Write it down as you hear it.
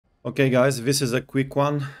Okay guys, this is a quick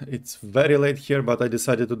one. It's very late here, but I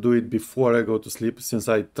decided to do it before I go to sleep since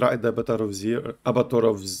I tried the Abattoir of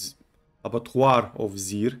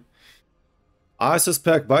Zir. I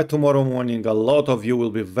suspect by tomorrow morning a lot of you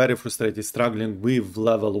will be very frustrated struggling with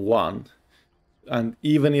level 1. And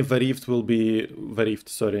even if the rift will be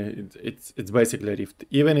it's basically a rift.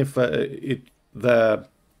 Even if the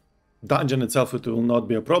dungeon itself it will not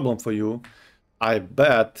be a problem for you, I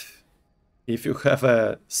bet if you have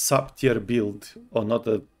a sub-tier build or not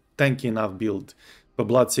a tanky enough build, the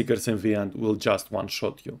Bloodseekers in the end will just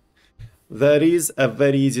one-shot you. There is a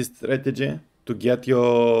very easy strategy to get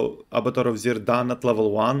your Abattoir of Zir done at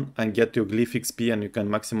level 1 and get your glyph XP, and you can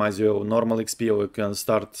maximize your normal XP, or you can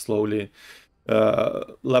start slowly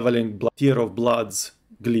leveling Tier of Blood's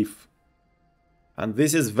glyph. And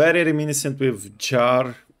this is very reminiscent with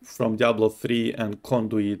Jar from Diablo 3 and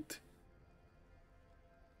Conduit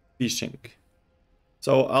fishing.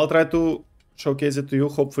 So I'll try to showcase it to you,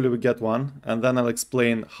 hopefully we get one, and then I'll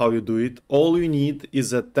explain how you do it. All you need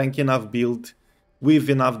is a tanky enough build with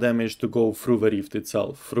enough damage to go through the rift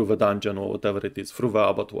itself, through the dungeon or whatever it is, through the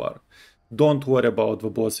abattoir. Don't worry about the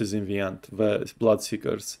bosses in the end, the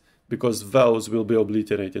Bloodseekers, because those will be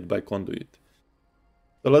obliterated by Conduit.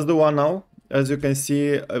 So let's do one now. As you can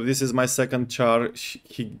see, this is my second char.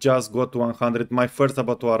 He just got to 100. My first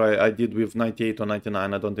abattoir I did with 98 or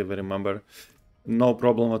 99, I don't even remember. No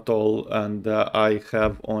problem at all, and I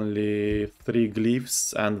have only 3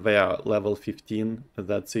 glyphs and they are level 15,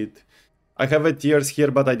 that's it. I have a tiers here,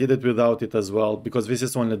 but I did it without it as well, because this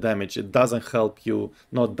is only damage. It doesn't help you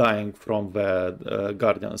not dying from the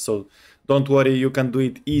guardian, so don't worry, you can do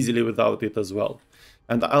it easily without it as well.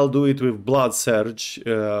 And I'll do it with Blood Surge,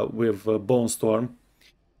 with Bone Storm,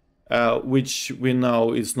 which we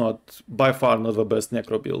know is not, by far not the best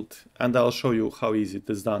necro build. And I'll show you how easy it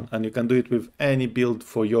is done. And you can do it with any build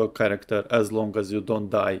for your character as long as you don't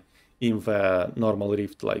die in the normal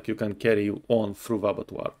rift, like you can carry on through the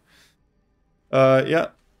abattoir. Yeah,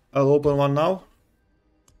 I'll open one now.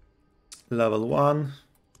 Level 1.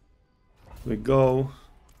 We go.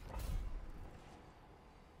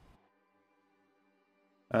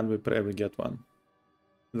 And we pray we get one.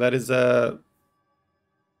 There is a...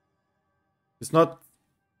 It's not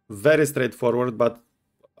very straightforward, but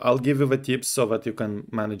I'll give you the tips so that you can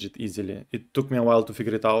manage it easily. It took me a while to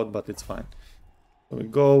figure it out, but it's fine. So we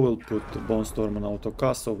go, we'll put Bone Storm on auto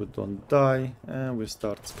cast so we don't die, and we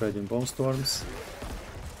start spreading Bone Storms.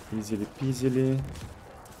 Easily peasily.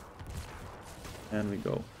 And we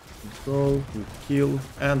go. We go, we kill,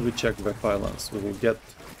 and we check the pylons. We will get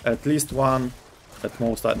at least one, at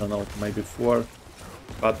most, I don't know, maybe 4.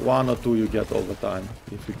 But 1 or 2 you get all the time,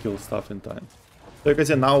 if you kill stuff in time. So you can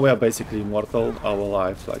see now we are basically immortal, our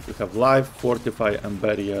life. Like we have life, fortify and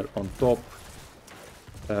barrier on top.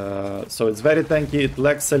 So it's very tanky, it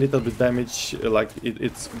lacks a little bit damage, like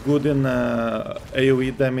it's good in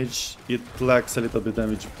AoE damage, it lacks a little bit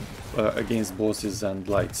damage against bosses and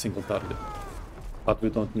like single target. But we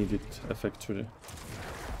don't need it effectively.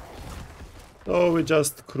 So we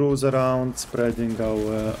just cruise around, spreading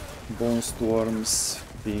our Bone Storms,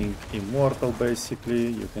 being immortal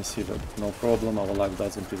basically. You can see that no problem, our life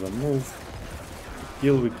doesn't even move.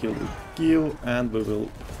 We kill, and we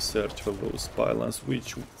will search for those pylons,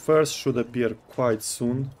 which first should appear quite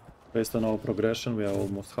soon. Based on our progression, we are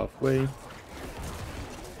almost halfway.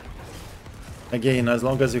 Again, as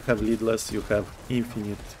long as you have leadless, you have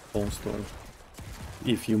infinite Bone Storm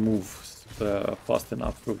if you move fast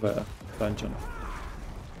enough through the dungeon.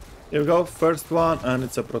 Here we go, first one, and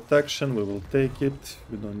it's a protection. We will take it.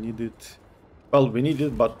 We don't need it. Well, we need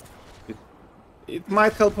it, but it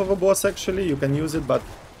might help with a boss actually. You can use it, but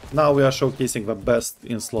now we are showcasing the best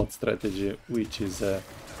in slot strategy, which is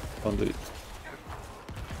Conduit.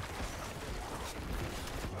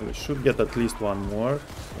 We should get at least one more,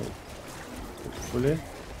 so hopefully.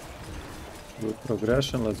 Good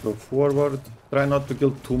progression, let's go forward. Try not to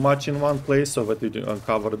kill too much in one place so that you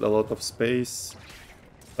uncovered a lot of space,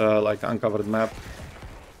 like uncovered map,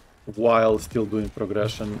 while still doing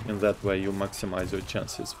progression. In that way you maximize your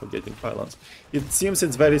chances for getting pylons. It seems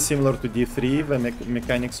it's very similar to D3, the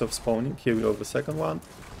mechanics of spawning. Here we have the second one,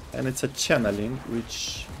 and it's a channeling,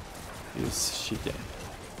 which is shitty.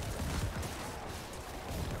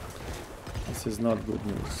 This is not good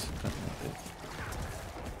news.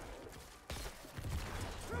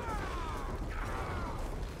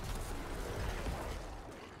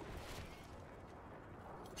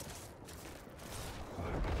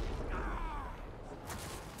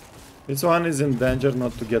 This one is in danger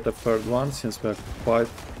not to get a third one, since we're quite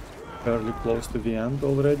fairly close to the end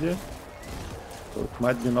already. So So it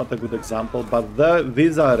might be not a good example, but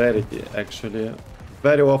these are rarity actually.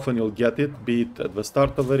 Very often you'll get it, be it at the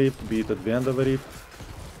start of a rift, be it at the end of a rift.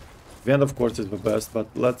 The end of course is the best, but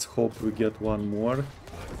let's hope we get one more.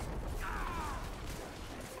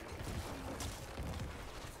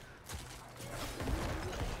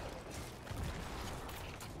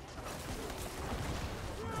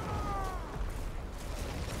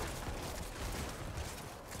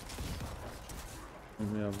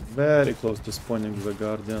 We are very close to spawning the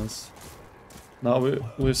guardians. Now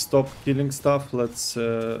we stop killing stuff. Let's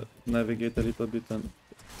navigate a little bit and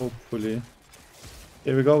hopefully.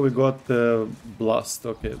 Here we go. We got blast.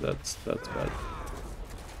 Okay, that's bad.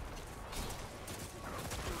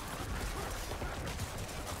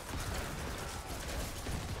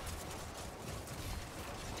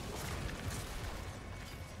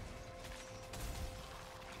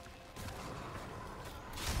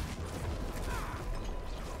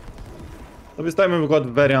 So this time we got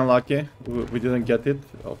very unlucky. We didn't get it,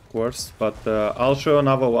 of course, but I'll show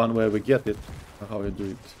another one where we get it, how we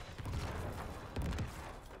do it.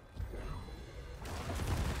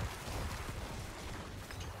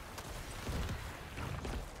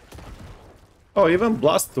 Oh, even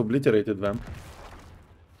Blast obliterated them.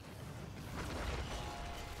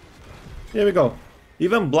 Here we go.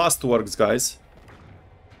 Even Blast works, guys.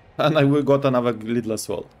 And we got another lidless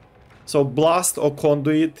wall. So Blast or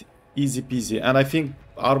Conduit, easy peasy. And I think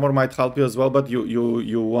Armor might help you as well, but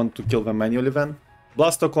you want to kill them manually then.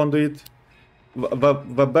 Blast or Conduit.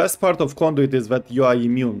 The best part of Conduit is that you are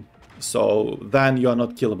immune. So then you are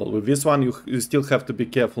not killable. With this one, you still have to be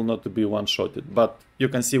careful not to be one-shotted. But you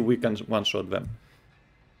can see we can one-shot them.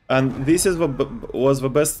 And this is was the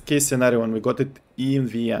best case scenario when we got it in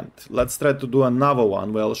the end. Let's try to do another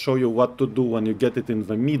one where I'll show you what to do when you get it in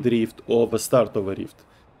the mid-rift or the start of a rift.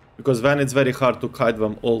 Because then it's very hard to kite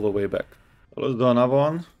them all the way back. So let's do another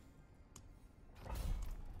one.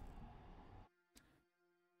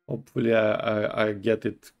 Hopefully I get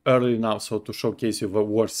it early enough so to showcase you the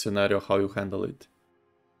worst scenario, how you handle it.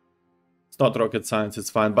 It's not rocket science, it's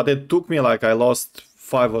fine. But it took me like I lost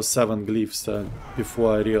 5 or 7 glyphs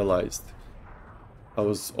before I realized. I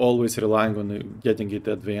was always relying on getting it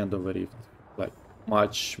at the end of a rift. Like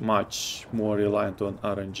much more reliant on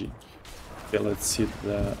RNG. Okay, let's hit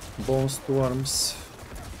the bone storms.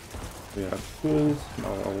 We are cool.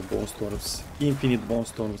 Now our bone storms, infinite bone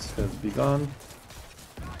storms has begun.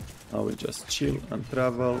 Now we just chill and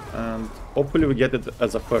travel, and hopefully we get it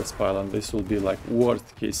as a first pile, and this will be like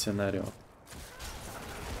worst case scenario.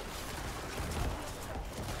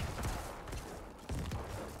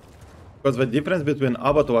 Because the difference between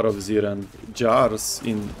Abattoir of Zir and jars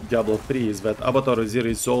in Diablo 3 is that Abattoir of Zir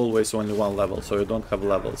is always only one level, so you don't have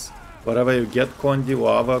levels. Wherever you get Condi or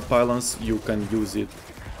other pylons, you can use it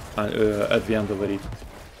at the end of a rift.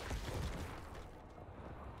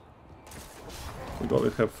 We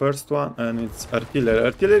have first one, and it's artillery.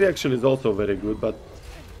 Artillery actually is also very good, but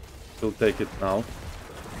we'll take it now.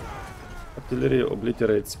 Artillery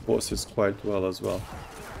obliterates bosses quite well as well.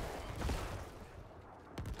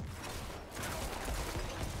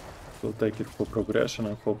 We'll take it for progression,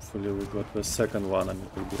 and hopefully we got the second one and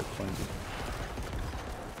it will be a Condi.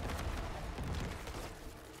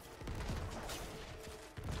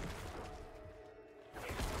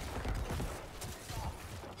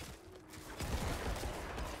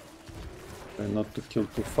 Not to kill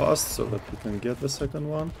too fast so that we can get the second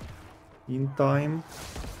one in time.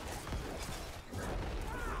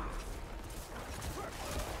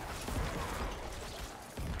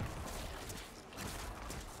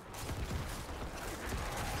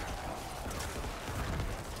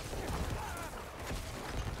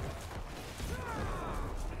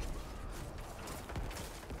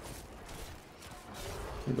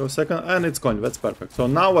 We go second, and it's going. That's perfect. So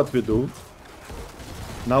now what we do?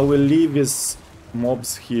 Now we leave these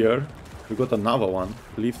mobs here. We got another one,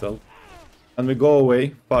 lethal. And we go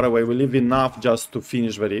away, far away. We leave enough just to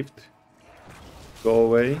finish the rift. Go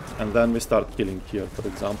away, and then we start killing here, for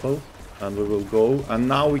example. And we will go. And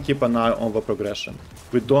now we keep an eye on the progression.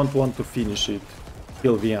 We don't want to finish it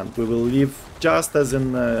till the end. We will leave, just as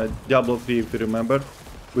in Diablo 3, if you remember.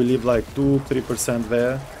 We leave like 2-3%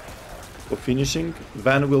 there for finishing.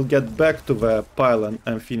 Then we'll get back to the pylon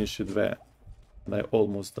and finish it there. And I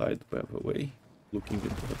almost died, by the way, looking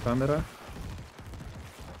into the camera.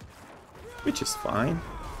 Which is fine.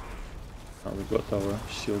 Now we got our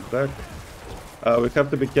shield back. We have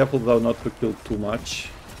to be careful though not to kill too much.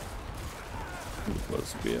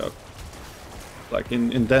 Because we are... Like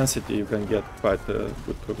in density you can get quite a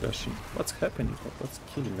good progression. What's happening? What's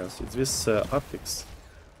killing us? It's this affix.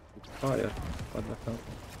 Fire. What the hell?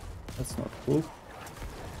 That's not cool.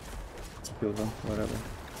 kill them, whatever.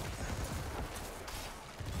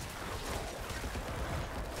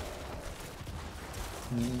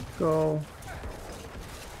 Here we go.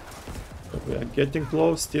 So we are getting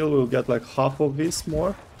close still, we'll get like half of this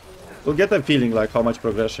more. We'll get a feeling like how much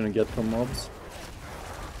progression you get from mobs.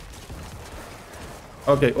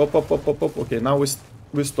 Okay, up. Okay, now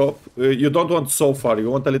we stop. You don't want so far, you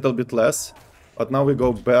want a little bit less. But now we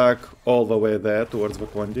go back all the way there towards the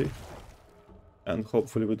Kondi. And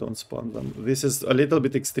hopefully we don't spawn them. This is a little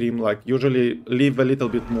bit extreme, like usually leave a little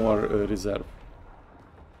bit more reserve.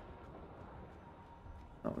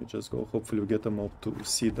 Now we just go, hopefully we get them up to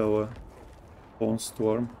seed our Bone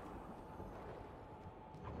Storm.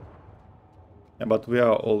 Yeah, but we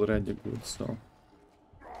are already good, so...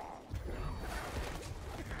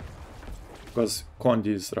 Because Kondi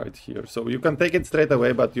is right here. So you can take it straight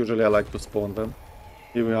away, but usually I like to spawn them.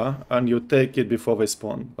 Here we are. And you take it before they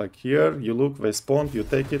spawn. Like here, you look, they spawned, you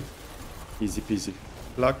take it. Easy peasy.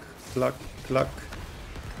 Cluck, cluck, cluck.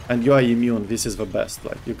 And you are immune. This is the best.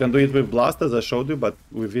 Like you can do it with Blast as I showed you, but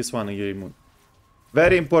with this one you're immune.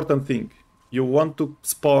 Very important thing. You want to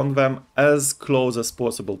spawn them as close as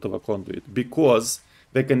possible to the conduit. Because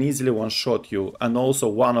they can easily one-shot you. And also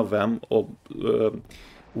one of them...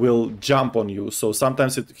 will jump on you, so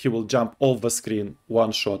sometimes he will jump off the screen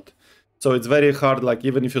one shot. So it's very hard, like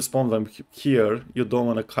even if you spawn them here, you don't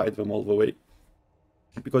want to kite them all the way.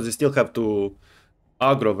 Because you still have to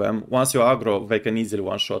aggro them. Once you aggro, they can easily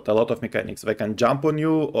one shot. A lot of mechanics. They can jump on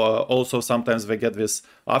you, or also sometimes they get these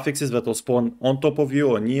affixes that will spawn on top of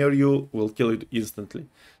you or near you, will kill you instantly.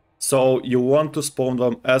 So you want to spawn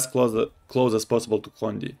them as close as possible to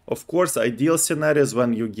Kondi. Of course, ideal scenario is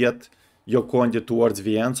when you get your Kondi towards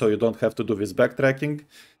the end, so you don't have to do this backtracking.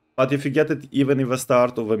 But if you get it even in the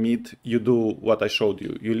start of a mid, you do what I showed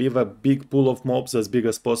you. You leave a big pool of mobs as big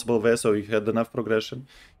as possible there, so you had enough progression.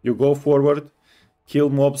 You go forward, kill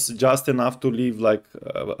mobs just enough to leave like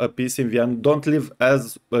a piece in the end. Don't leave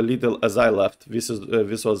as little as I left. This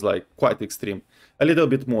was like quite extreme. A little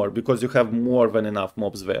bit more, because you have more than enough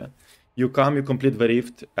mobs there. You come, you complete the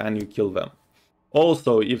rift, and you kill them.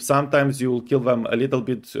 Also, if sometimes you will kill them a little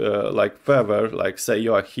bit like further, like say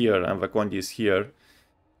you are here and the Kondi is here,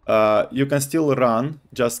 you can still run,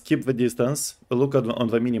 just keep the distance, look at on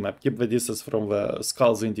the minimap, keep the distance from the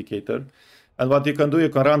skulls indicator. And what you can do, you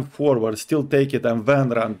can run forward, still take it, and then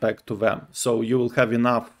run back to them. So you will have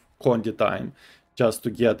enough Kondi time just to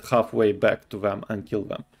get halfway back to them and kill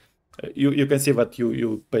them. You can see that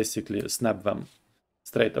you basically snap them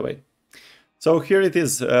straight away. So here it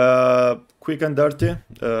is, quick and dirty,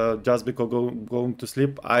 just because going to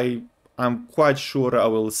sleep. I'm quite sure I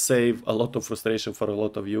will save a lot of frustration for a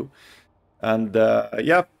lot of you. And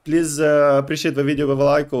yeah, please appreciate the video with a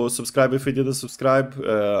like or subscribe if you didn't subscribe.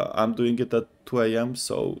 I'm doing it at 2 AM,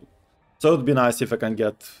 so it would be nice if I can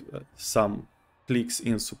get some clicks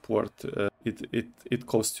in support. It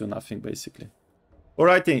costs you nothing, basically.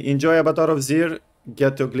 Alrighty, enjoy Abattoir of Zir,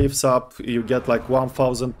 get your glyphs up, you get like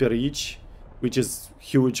 1000 per each, which is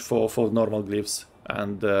huge for normal glyphs.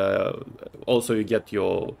 And also you get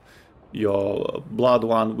your blood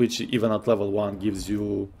one, which even at level 1 gives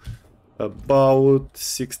you about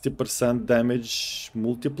 60% damage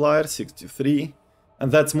multiplier, 63.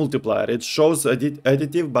 And that's multiplier. It shows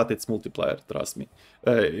additive, but it's multiplier, trust me.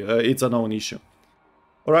 It's a known issue.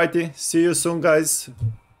 Alrighty, see you soon, guys.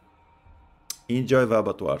 Enjoy the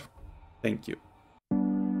abattoir. Thank you.